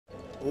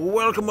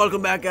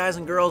Welcome back, guys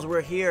and girls. We're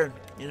here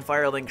in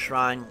Firelink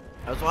Shrine.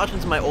 I was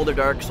watching some of my older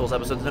Dark Souls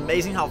episodes. It's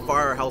amazing how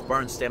far our health bar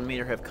and stamina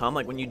meter have come.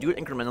 Like, when you do it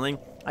incrementally,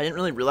 I didn't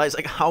really realize,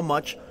 like, how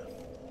much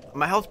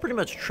my health's pretty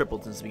much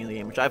tripled since the beginning of the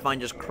game, which I find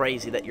just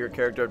crazy that your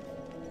character,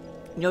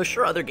 you know,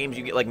 sure, other games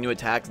you get, like, new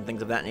attacks and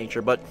things of that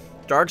nature, but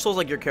Dark Souls,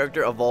 like, your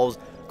character evolves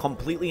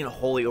completely and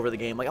wholly over the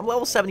game. Like, I'm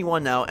level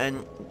 71 now,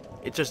 and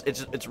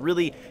it's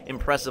really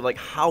impressive, like,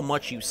 how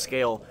much you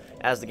scale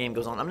as the game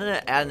goes on. I'm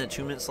gonna add an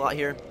attunement slot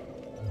here.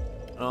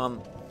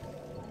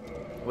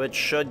 Which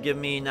should give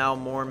me now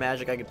more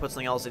magic. I could put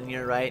something else in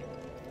here, right?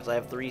 Because I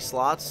have 3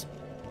 slots.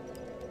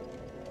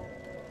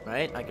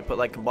 Right? I could put,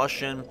 like,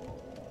 combustion.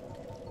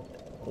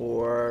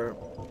 Or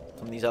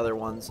some of these other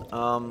ones.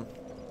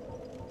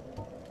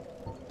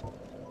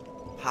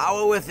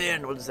 Power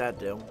within. What does that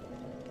do?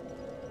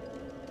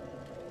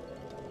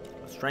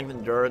 Strength,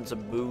 endurance, a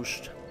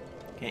boost.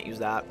 Can't use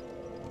that.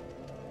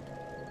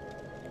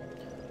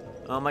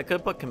 I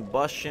could put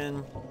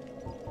combustion.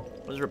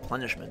 What is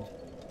replenishment?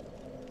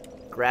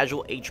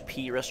 Gradual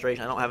HP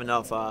restoration. I don't have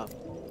enough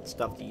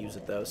stuff to use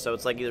it though. So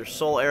it's like either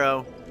Soul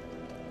Arrow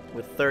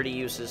with 30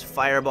 uses,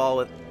 Fireball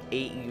with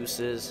 8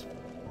 uses,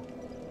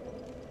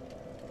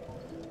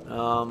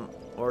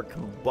 or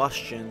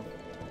Combustion.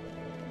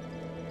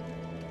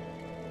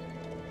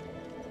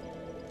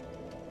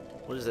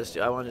 What does this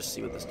do? I want to just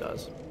see what this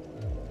does.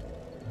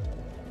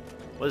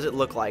 What does it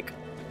look like?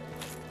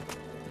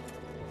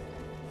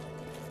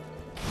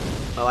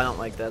 Oh, I don't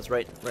like that. It's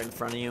right in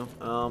front of you.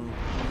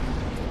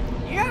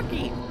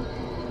 Yucky!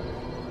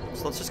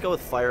 So let's just go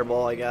with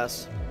Fireball, I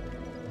guess.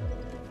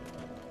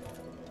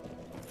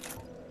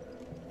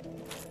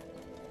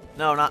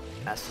 No, not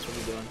S. That's what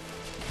we're doing.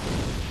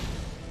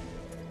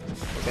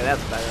 Okay,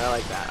 that's better. I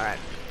like that. Alright.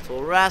 So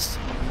we'll rest.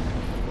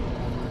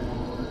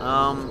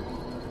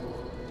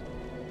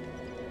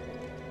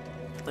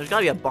 There's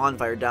gotta be a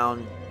bonfire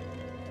down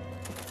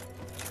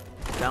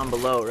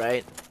below,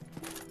 right?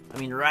 I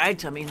mean, right?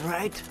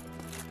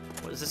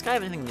 What, does this guy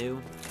have anything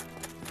new?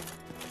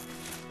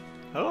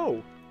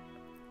 Oh.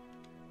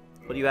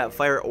 What do you have?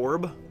 Fire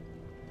Orb?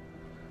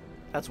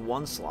 That's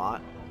 1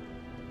 slot.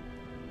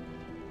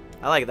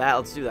 I like that.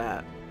 Let's do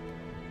that.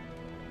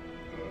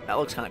 That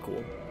looks kind of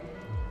cool.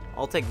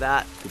 I'll take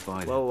that.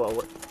 Goodbye. Whoa.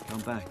 What?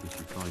 Come back if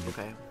you find it.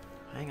 Okay.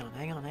 Hang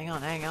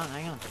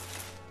on.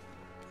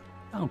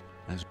 Oh.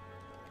 That's...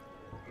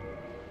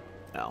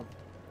 Oh.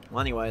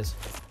 Well, anyways.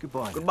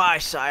 Goodbye. Goodbye,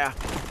 sire.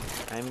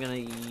 I'm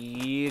gonna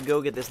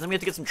go get this. And then we have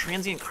to get some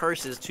transient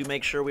curses to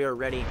make sure we are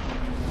ready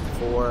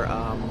for,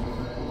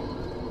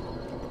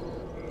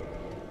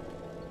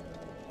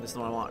 this is the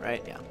one I want,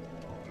 right? Yeah.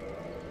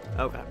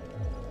 Okay.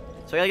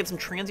 So I gotta get some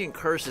transient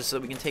curses so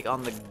that we can take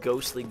on the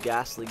ghostly,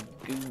 ghastly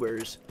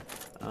goobers.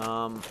 And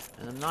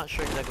I'm not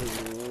sure exactly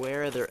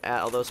where they're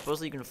at, although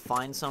supposedly you can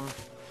find some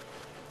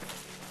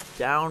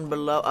down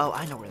below. Oh,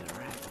 I know where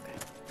they're at. Okay.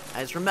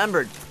 I just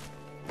remembered.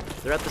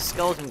 They're at the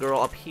skeleton girl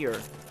up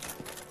here.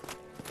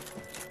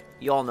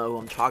 You all know who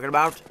I'm talking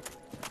about.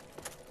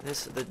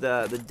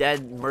 The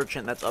dead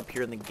merchant that's up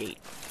here in the gate.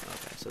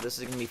 Okay, so this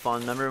is gonna be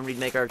fun. Remember when we'd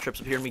make our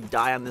trips up here and we'd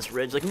die on this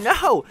ridge? Like,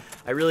 no!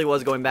 I really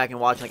was going back and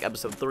watching, like,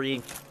 episode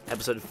 3,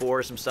 episode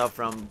 4, some stuff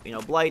from, you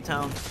know,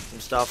 Blighttown, some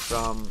stuff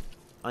from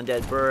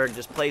Undead Burg,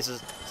 just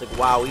places. It's like,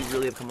 wow, we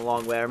really have come a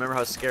long way. I remember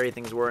how scary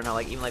things were and how,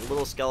 like, even, like,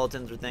 little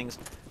skeletons or things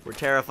were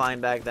terrifying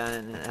back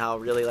then, and how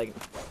really, like,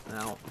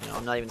 now, you know,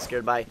 I'm not even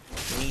scared by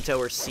Nito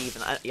or Seath.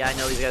 And yeah, I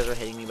know these guys are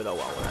hitting me, but oh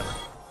well, whatever.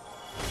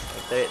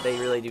 Like, they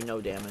really do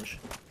no damage.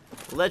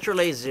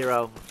 Literally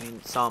 0. I mean,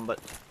 some, but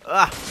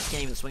I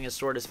can't even swing his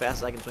sword as fast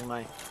as I can swing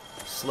my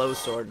slow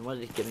sword. And what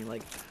did he give me?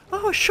 Like,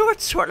 oh, a short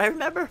sword. I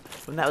remember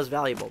when that was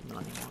valuable.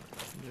 Not anymore.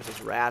 There's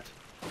this rat.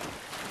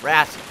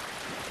 Rat.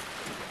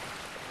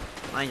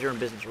 Mind your own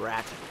business,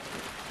 rat.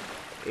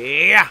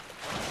 Yeah.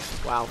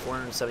 Wow,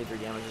 473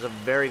 damage is a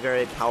very,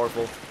 very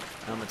powerful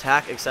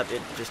attack. Except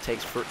it just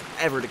takes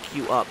forever to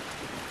queue up.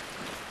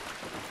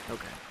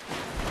 Okay.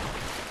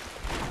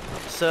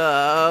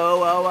 So,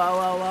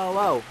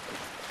 whoa.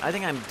 I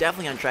think I'm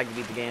definitely on track to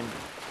beat the game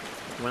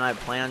when I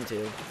plan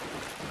to.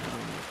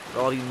 For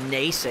all you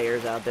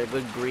naysayers out there,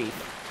 good grief.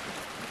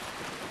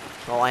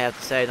 That's all I have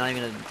to say. Not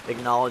even going to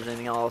acknowledge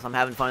anything else. I'm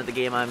having fun at the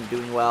game. I'm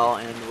doing well,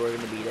 and we're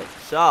going to beat it.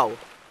 So,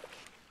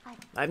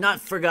 I've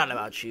not forgotten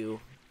about you.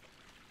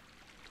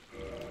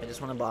 I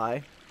just want to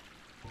buy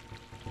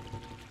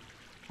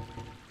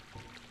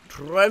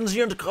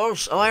Transient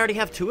Curse. Oh, I already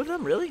have 2 of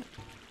them? Really?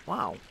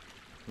 Wow.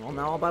 Well,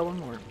 now I'll buy 1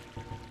 more.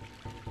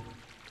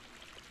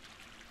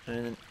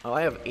 And, oh,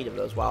 I have 8 of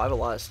those. Wow, I have a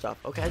lot of stuff.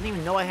 Okay, I didn't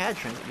even know I had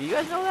transient. Do you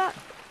guys know that?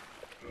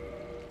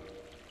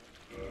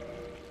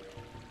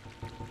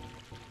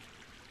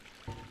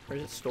 Where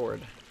is it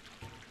stored?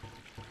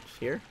 Just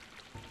here?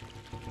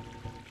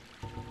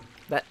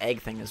 That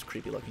egg thing is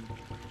creepy looking.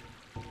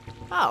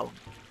 Oh.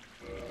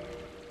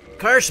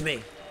 Curse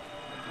me!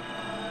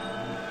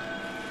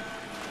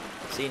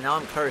 See, now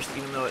I'm cursed,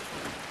 even though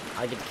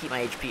I get to keep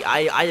my HP.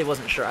 I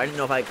wasn't sure. I didn't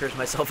know if I cursed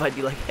myself, I'd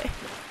be like, hey,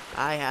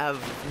 I have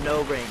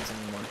no brains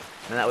anymore.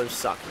 And that would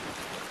suck.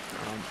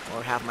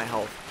 Or half my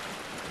health.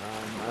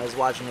 I was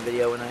watching a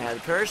video when I had a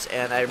curse,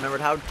 and I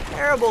remembered how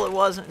terrible it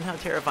was and how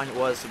terrifying it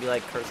was to be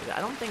like cursed.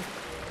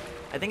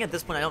 I think at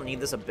this point I don't need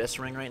this abyss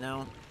ring right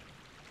now.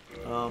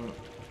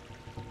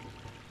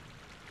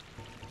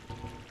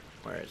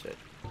 Where is it?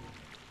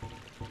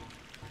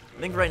 I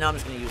think right now I'm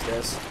just gonna use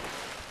this,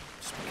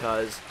 just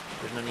because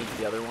there's no need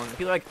for the other one.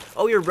 People are like,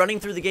 "Oh, you're running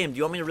through the game. Do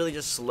you want me to really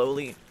just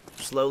slowly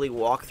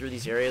walk through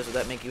these areas? Would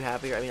that make you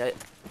happier?" I mean,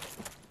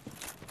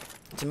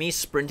 to me,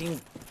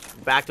 sprinting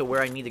back to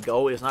where I need to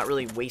go is not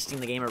really wasting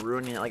the game or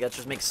ruining it. Like, that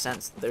just makes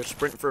sense. There's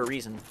sprint for a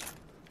reason.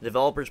 The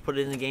developers put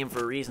it in the game for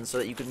a reason, so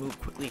that you can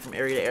move quickly from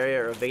area to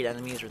area or evade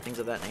enemies or things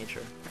of that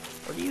nature.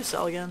 What do you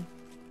sell again?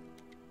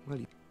 Well,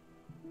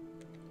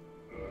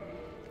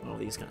 Oh,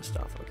 these kind of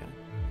stuff. Okay.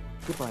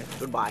 goodbye.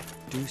 Goodbye.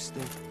 Do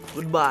stay.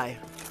 Goodbye.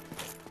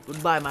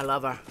 Goodbye, my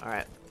lover.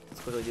 Alright,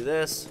 let's quickly do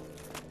this.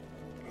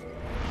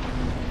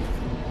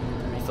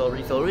 Refill,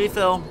 refill,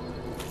 refill.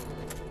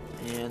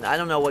 And I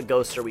don't know what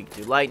ghosts are weak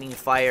to. Lightning,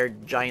 fire,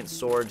 giant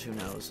swords, who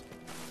knows.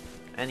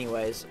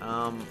 Anyways,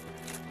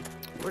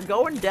 we're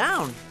going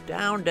down.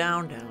 Down,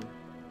 down, down.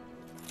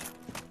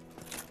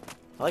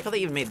 I like how they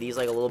even made these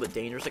like a little bit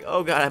dangerous. Like,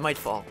 oh god, I might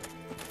fall.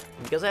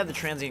 And because I have the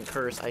transient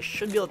curse, I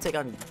should be able to take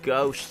on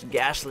ghosts,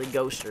 ghastly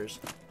ghosters.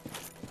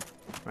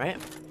 Right?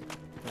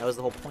 That was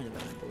the whole point of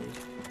it, I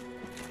believe.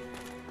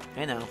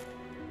 Hey now.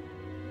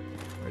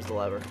 Where's the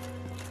lever?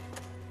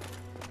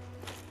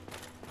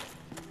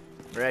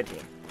 Right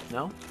here.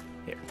 No?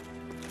 Here.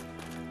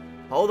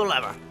 Hold the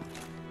lever.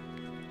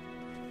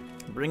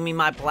 Bring me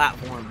my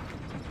platform.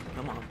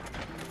 Come on.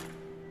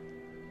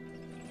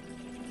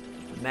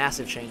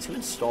 Massive chains. Who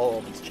installed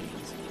all these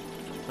chains?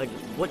 Like,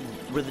 what?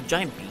 Were the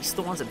giant beasts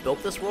the ones that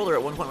built this world? Or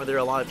at one point were there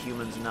a lot of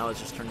humans and now it's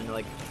just turned into,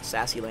 like,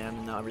 sassy land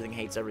and now everything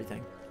hates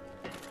everything?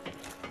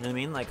 You know what I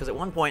mean? Like, because at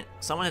one point,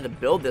 someone had to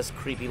build this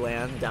creepy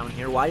land down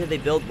here. Why did they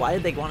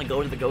want to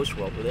go to the ghost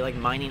world? Were they, like,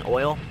 mining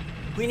oil?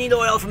 We need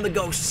oil from the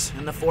ghosts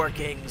and the 4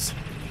 kings.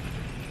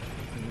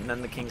 And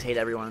then the kings hate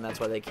everyone, and that's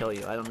why they kill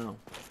you. I don't know.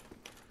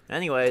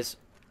 Anyways,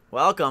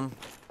 welcome.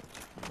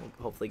 We'll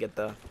hopefully get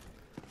the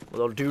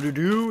little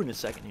doo-doo-doo in a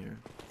second here.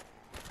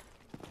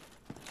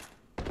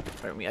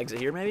 Alright, can we exit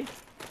here, maybe?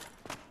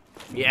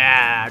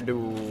 Yeah,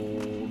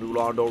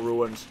 Dulando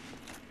Ruins.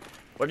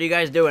 What are you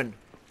guys doing?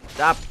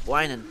 Stop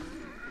whining.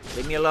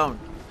 Leave me alone.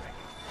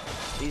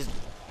 Please,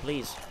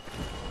 please.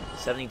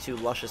 72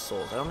 luscious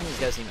souls. I don't think these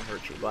guys seem to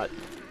hurt you, but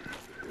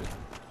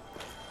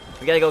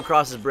we gotta go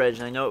across this bridge,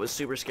 and I know it was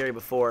super scary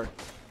before.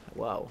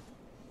 Whoa.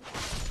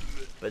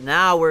 But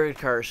now we're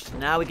cursed.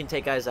 Now we can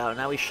take guys out.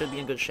 Now we should be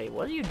in good shape.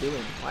 What are you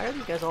doing? Why are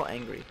these guys all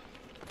angry?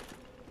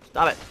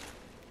 Stop it.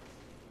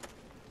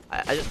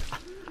 I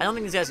don't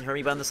think these guys can hurt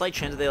me, but on the slight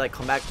chance that they like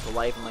come back to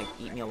life and like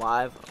eat me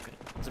alive. Okay.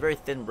 It's a very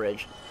thin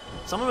bridge.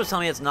 Someone was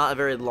telling me it's not a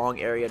very long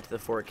area to the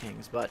 4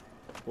 kings, but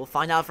we'll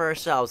find out for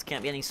ourselves.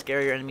 Can't be any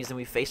scarier enemies than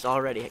we faced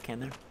already, can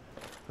there?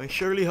 I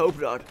surely hope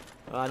not.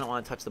 I don't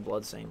want to touch the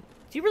blood stain.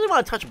 Do you really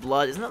want to touch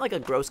blood? Isn't that like a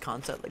gross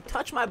concept? Like,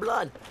 touch my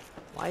blood.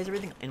 Why is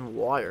everything in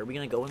water? Are we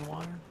gonna go in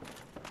water?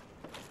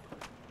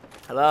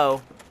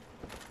 Hello?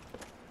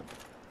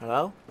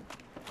 Hello?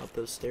 Up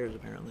those stairs,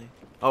 apparently.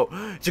 Oh,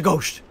 it's a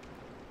ghost!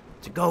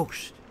 It's a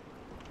ghost!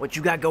 What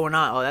you got going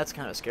on? Oh, that's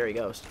kind of a scary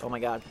ghost. Oh my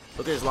god.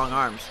 Look at his long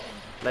arms.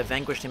 I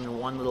vanquished him in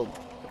one little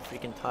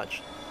freaking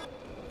touch.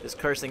 This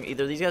curse thing.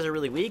 Either these guys are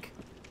really weak.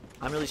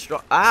 I'm really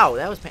strong. Ow!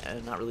 That was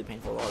not really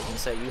painful at all. I was gonna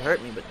say, you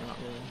hurt me, but not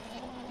really.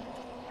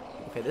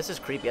 Okay, this is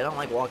creepy. I don't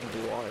like walking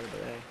through water,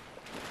 but hey.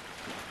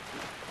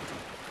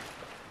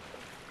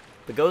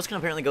 The ghosts can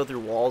apparently go through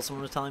walls,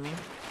 someone was telling me.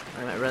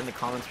 I read in the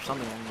comments or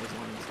something along those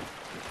lines.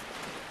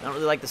 I don't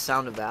really like the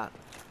sound of that,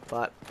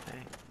 but hey.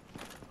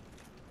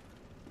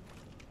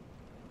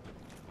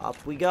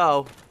 Up we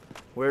go.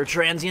 We're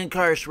transient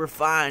cursed. We're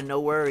fine. No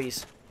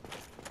worries.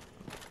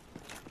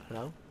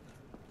 Hello?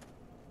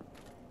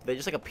 Did they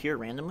just like appear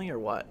randomly or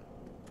what?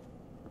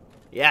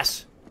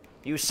 Yes!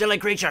 You silly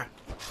creature!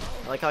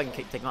 I like how I can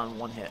take him on in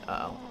one hit.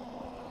 Uh-oh.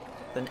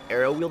 An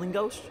arrow-wielding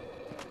ghost?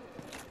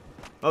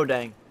 Oh,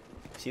 dang.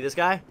 See this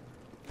guy?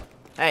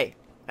 Hey!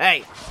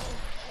 Hey!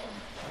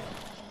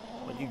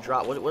 What did you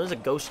drop? What does a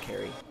ghost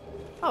carry?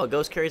 Oh, a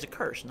ghost carries a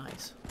curse.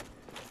 Nice.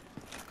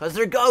 Because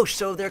they're ghosts,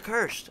 so they're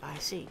cursed. I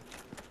see.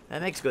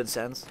 That makes good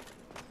sense.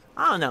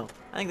 I don't know.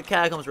 I think the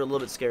catacombs were a little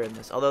bit scary in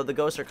this. Although the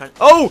ghosts are kind of...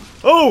 Oh!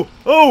 Oh!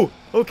 Oh!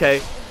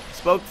 Okay.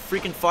 Spoke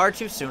freaking far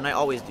too soon. I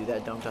always do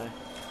that, don't I?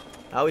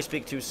 I always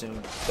speak too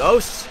soon.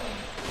 Ghosts!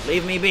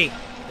 Leave me be.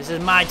 This is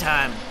my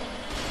time.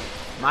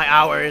 My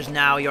hour is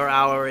now. Your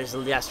hour is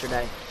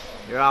yesterday.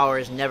 Your hour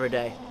is never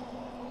day.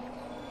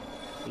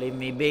 Leave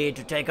me be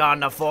to take on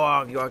the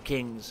 4 of your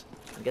kings.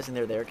 I'm guessing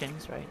they're their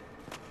kings, right?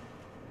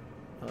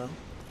 Hello?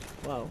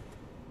 Whoa.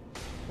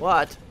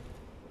 What?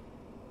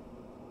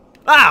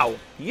 Ow!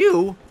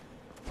 You?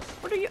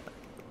 What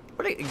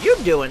are you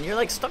doing? You're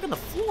like stuck on the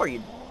floor,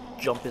 you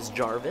Jumpus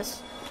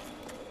Jarvis.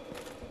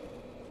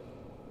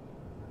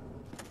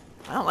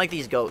 I don't like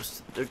these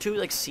ghosts. They're too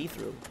like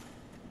see-through.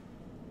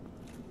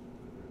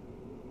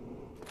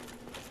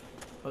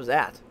 What was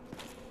that?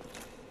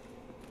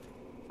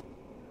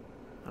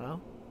 I Hello?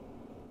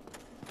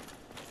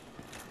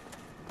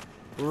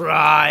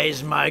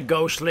 Rise, my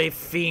ghostly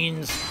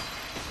fiends!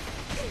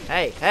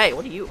 Hey, hey,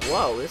 what are you?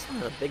 Whoa, this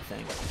one's a big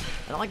thing.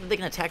 I don't like that they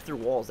can attack through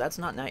walls. That's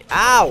not nice.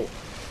 Ow!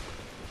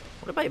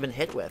 What have I been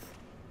hit with?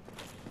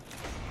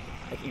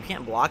 Like, you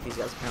can't block these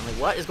guys, apparently.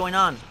 What is going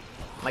on?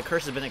 My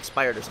curse has been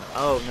expired or something.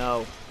 Oh,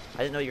 no. I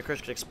didn't know your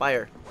curse could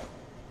expire.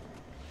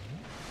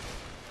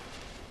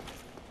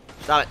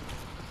 Stop it.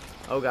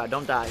 Oh, God,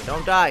 don't die.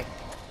 Don't die!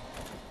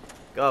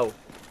 Go.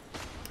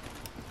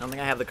 I don't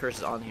think I have the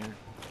curses on here.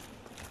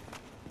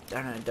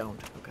 Darn it, I don't.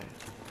 Okay.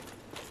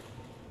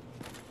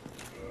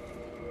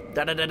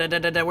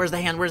 Da-da-da-da-da-da. Where's the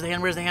hand? Where's the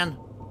hand? Where's the hand?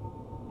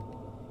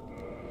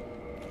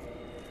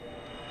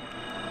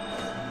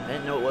 I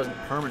didn't know it wasn't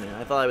permanent.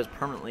 I thought I was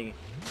permanently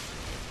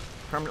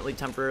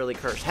temporarily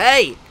cursed.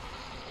 Hey!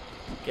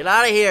 Get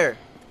out of here!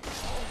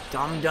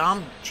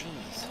 Dum-dum.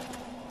 Jeez.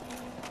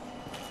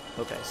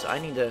 Okay, so I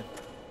need to...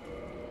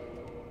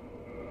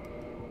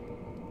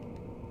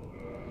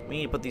 We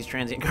need to put these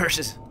transient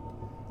curses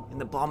in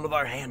the palm of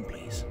our hand,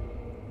 please.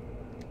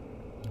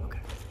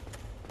 Okay.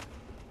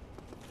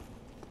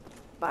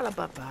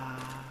 Ba-da-ba-ba.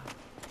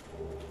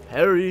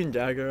 Parry and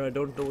dagger. I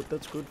don't know what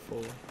that's good for.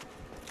 Okay.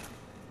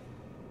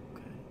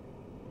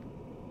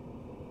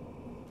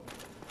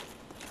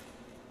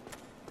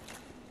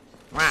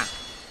 Wow.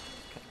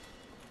 Okay.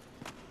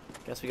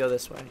 Guess we go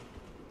this way.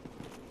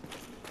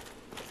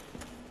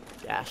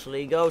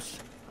 Ghastly ghosts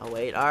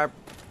await our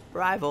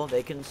arrival.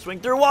 They can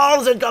swing through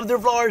walls and come through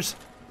floors.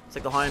 It's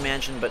like the Haunted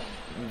Mansion, but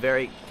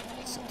very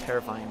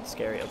terrifying and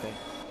scary. Okay.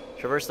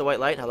 Traverse the white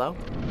light. Hello?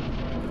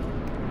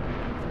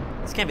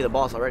 This can't be the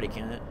boss already,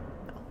 can it?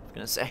 No, I was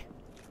gonna say.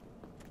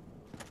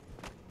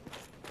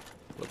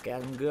 Look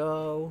at him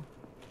go.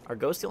 Are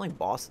ghosts the only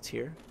boss that's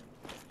here?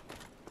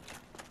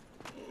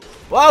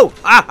 Whoa!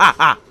 Ah, ha,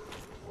 ha!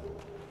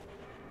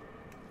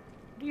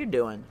 What are you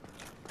doing?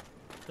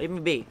 Leave me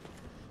be.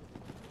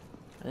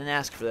 I didn't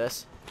ask for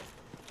this.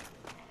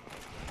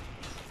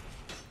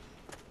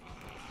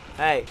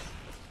 Hey.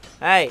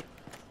 Hey.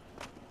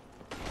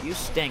 You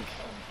stink.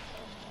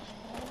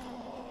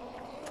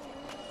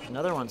 There's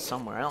another one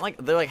somewhere. I don't like...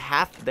 They're like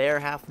half there,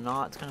 half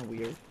not. It's kind of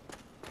weird.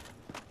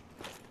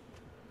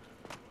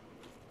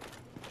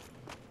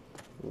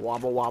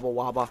 Wabba, wabba,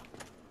 wabba.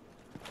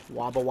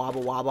 Wabba,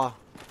 wabba, wabba.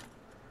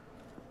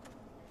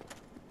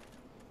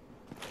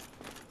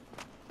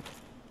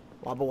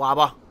 Wabba,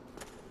 wabba.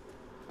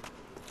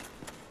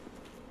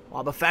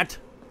 Wabba fett.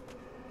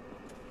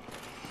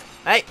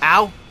 Hey,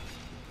 ow.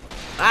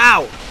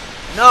 Ow!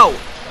 No!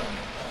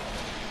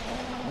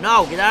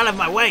 No, get out of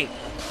my way!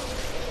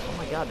 Oh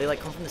my god, they like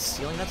come from the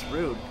ceiling? That's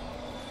rude.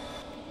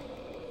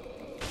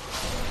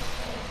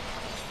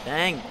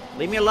 Dang,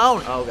 leave me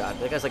alone! Oh god,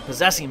 that guy's like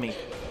possessing me.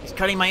 He's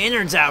cutting my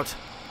innards out.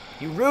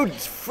 You rude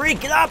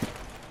freak, get up!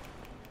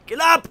 Get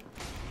up!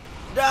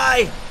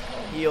 Die!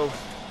 Heal.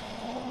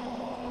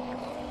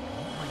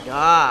 Oh my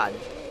god.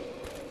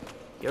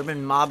 You ever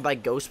been mobbed by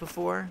ghosts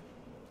before?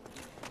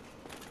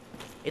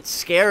 It's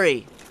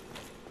scary.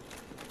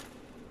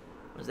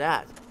 What's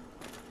that?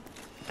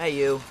 Hey,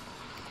 you.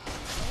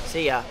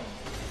 See ya.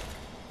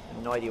 I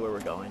have no idea where we're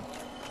going.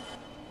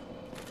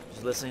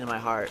 Just listening to my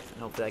heart,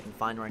 and hopefully I can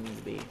find where I need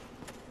to be.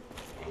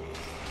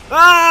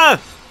 Ah!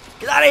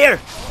 Get out of here!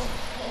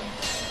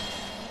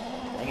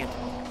 Dang it.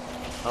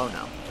 Oh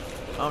no.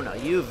 Oh no,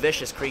 you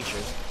vicious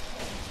creatures.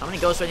 How many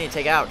ghosts do I need to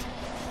take out?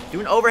 Do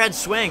an overhead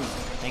swing!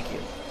 Thank you.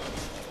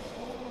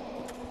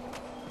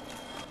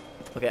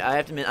 Okay, I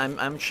have to admit,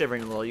 I'm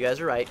shivering a little. You guys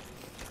are right.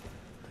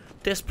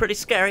 This is pretty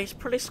scary. It's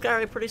pretty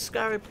scary, pretty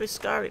scary, pretty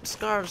scary. It's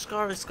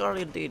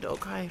scary indeed.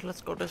 Okay, let's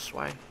go this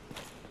way.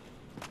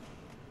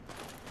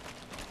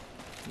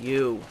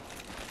 You.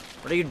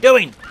 What are you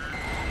doing?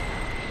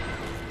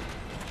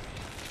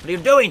 What are you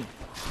doing?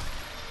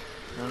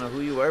 I don't know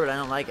who you were, but I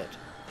don't like it.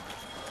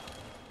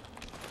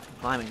 I'm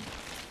climbing.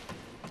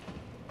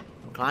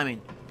 I'm climbing.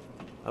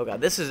 Oh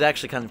god, this is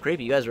actually kind of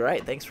creepy. You guys are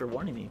right. Thanks for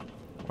warning me.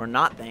 Or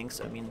not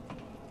thanks. I mean,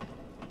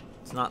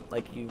 it's not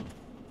like you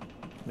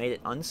made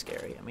it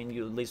unscary. I mean,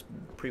 you at least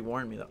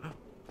pre-warned me, though.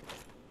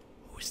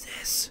 Who is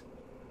this?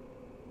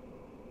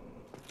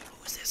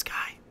 Who is this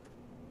guy?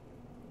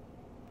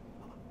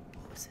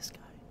 Who is this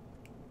guy?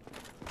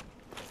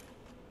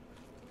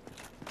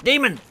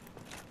 Demon!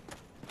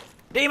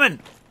 Demon!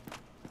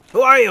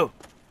 Who are you?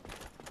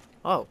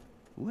 Oh.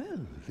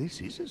 Well,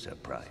 this is a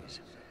surprise.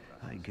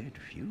 I get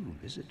few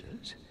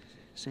visitors,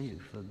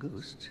 save for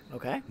ghosts.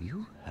 Okay.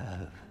 You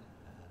have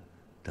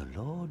the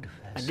Lord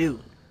Vessel. I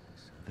do.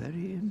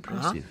 Very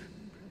impressive.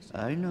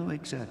 I know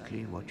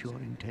exactly what your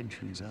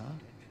intentions are.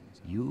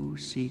 You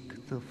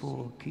seek the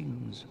four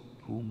kings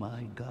whom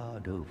I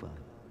guard over.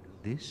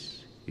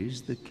 This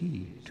is the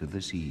key to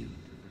the seal.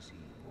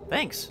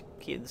 Thanks.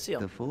 Key to the seal.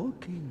 The four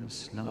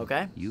kings now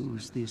Okay.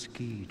 use this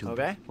key to...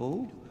 Okay.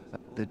 Oh,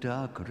 the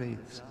dark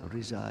wraiths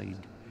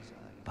reside,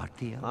 but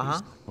the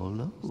abyss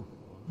below.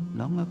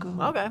 Long ago,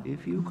 Okay.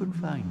 if you could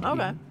find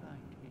him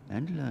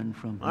and learn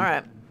from him.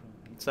 Alright.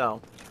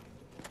 So.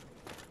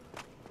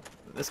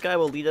 This guy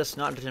will lead us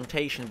not into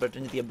temptation, but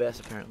into the abyss,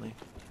 apparently.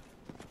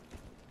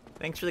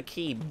 Thanks for the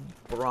key,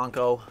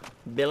 Bronco.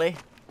 Billy.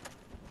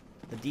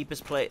 The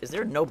deepest place. Is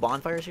there no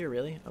bonfires here,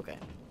 really? Okay.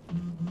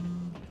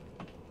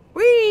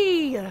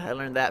 Whee! I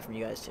learned that from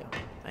you guys, too.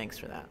 Thanks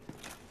for that.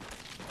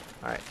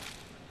 Alright.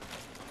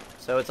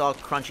 So it's all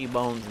crunchy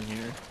bones in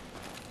here.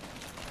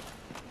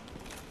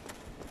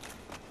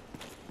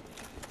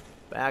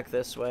 Back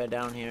this way,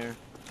 down here.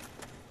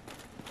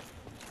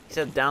 He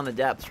said down the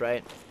depths,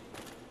 right?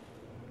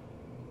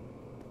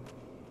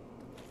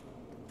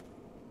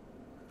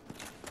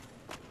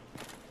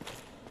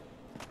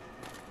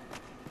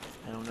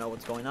 I don't know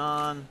what's going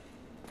on.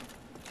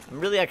 I'm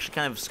really actually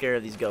kind of scared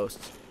of these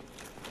ghosts.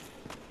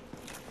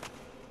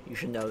 You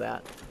should know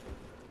that.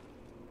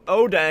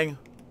 Oh, dang.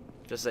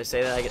 Just as I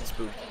say that, I get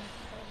spooked.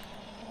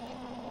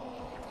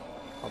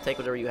 I'll take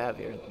whatever you have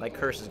here. My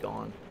curse is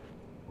gone.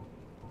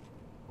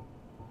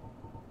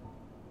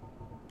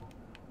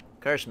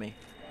 Curse me.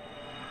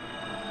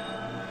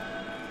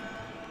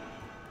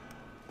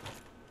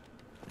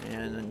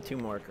 And then 2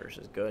 more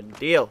curses. Good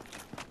deal.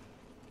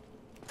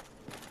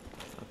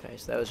 Okay,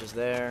 so that was just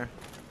there.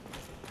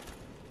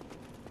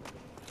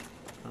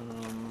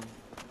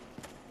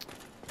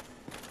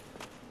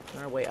 Is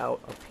there a way out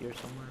up here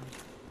somewhere?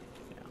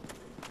 Yeah.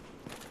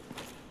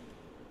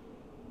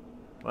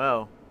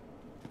 Whoa.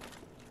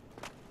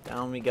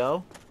 Down we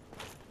go.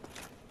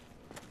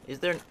 Is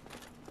there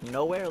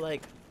nowhere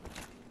like...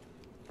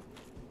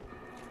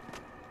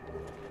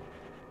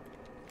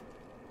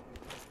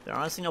 There are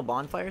honestly no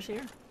bonfires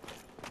here?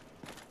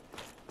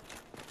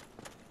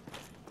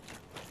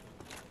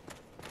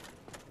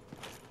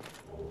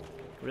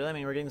 Really? I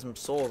mean, we're getting some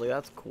souls. Like,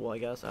 that's cool, I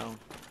guess. Oh.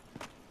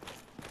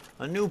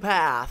 A new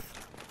path.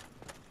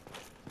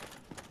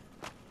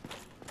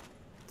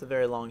 It's a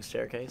very long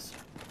staircase.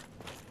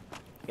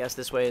 I guess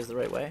this way is the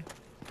right way.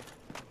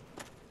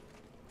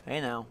 Hey,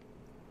 now.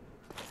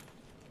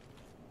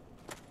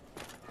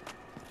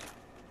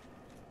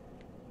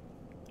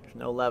 There's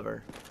no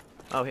lever.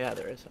 Oh, yeah,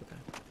 there is.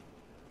 Okay.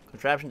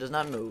 Contraption does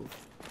not move.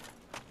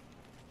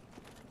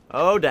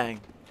 Oh,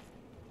 dang.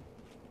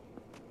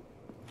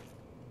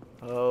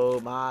 Oh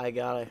my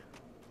god.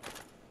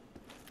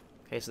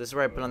 Okay, so this is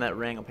where I put on that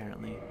ring,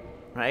 apparently.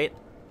 Right?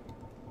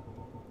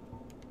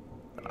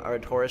 The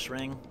Artoris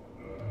ring.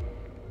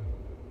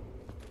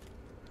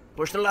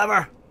 Push the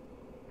lever!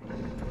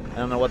 I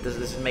don't know what this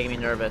is making me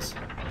nervous.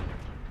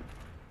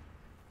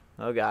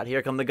 Oh god,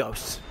 here come the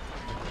ghosts.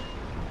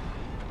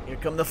 Here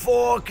come the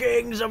 4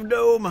 kings of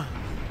doom!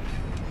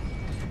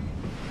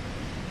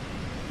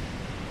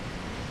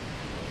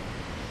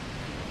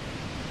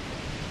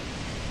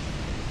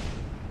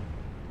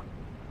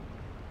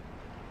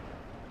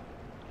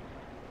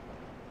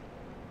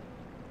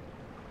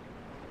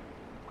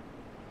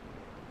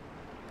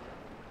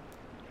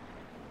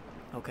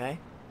 Okay.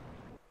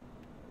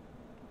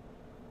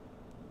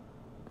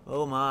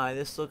 Oh my,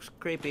 this looks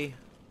creepy.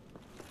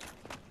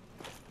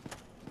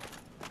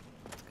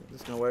 Is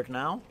this gonna work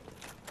now?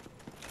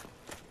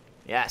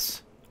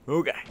 Yes.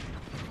 Okay.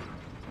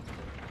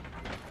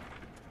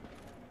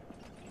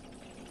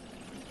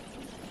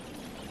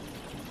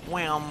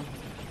 Wham.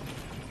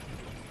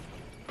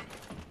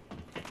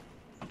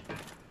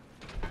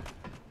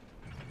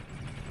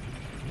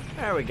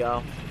 There we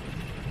go.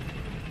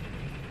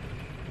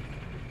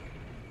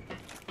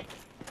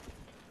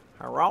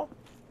 Hello?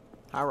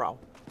 Hello.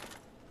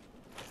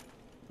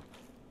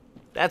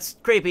 That's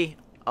creepy.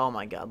 Oh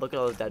my god, look at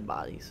all those dead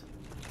bodies.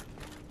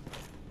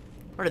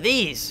 What are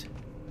these?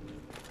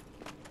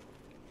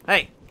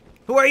 Hey,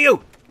 who are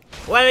you?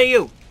 What are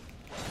you?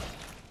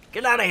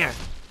 Get out of here.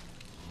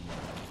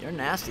 You're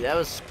nasty. That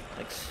was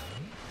like,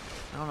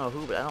 I don't know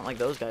who, but I don't like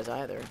those guys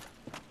either.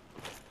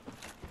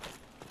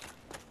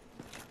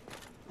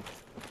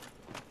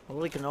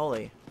 Holy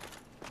cannoli.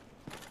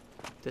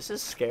 This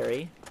is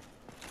scary.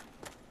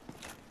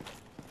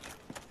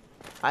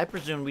 I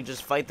presume we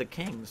just fight the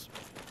kings.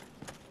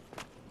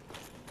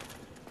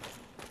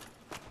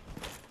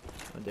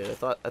 Oh, dude, I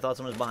thought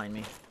someone was behind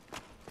me.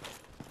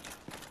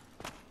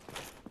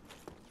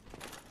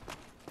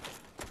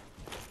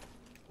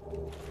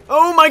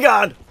 Oh my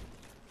god!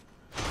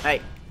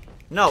 Hey,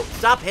 no,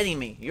 stop hitting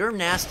me. You're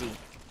nasty.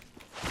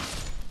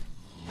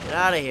 Get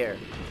out of here.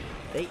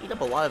 They eat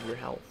up a lot of your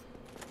health.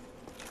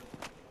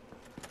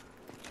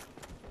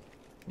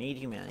 Need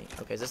humanity.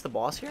 Okay, is this the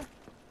boss here?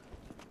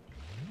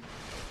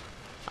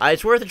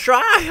 It's worth a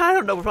try. I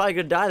don't know. We're probably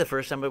gonna die the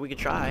first time, but we could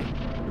try.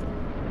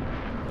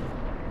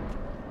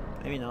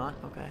 Maybe not.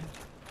 Okay.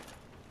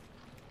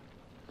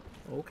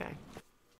 Okay.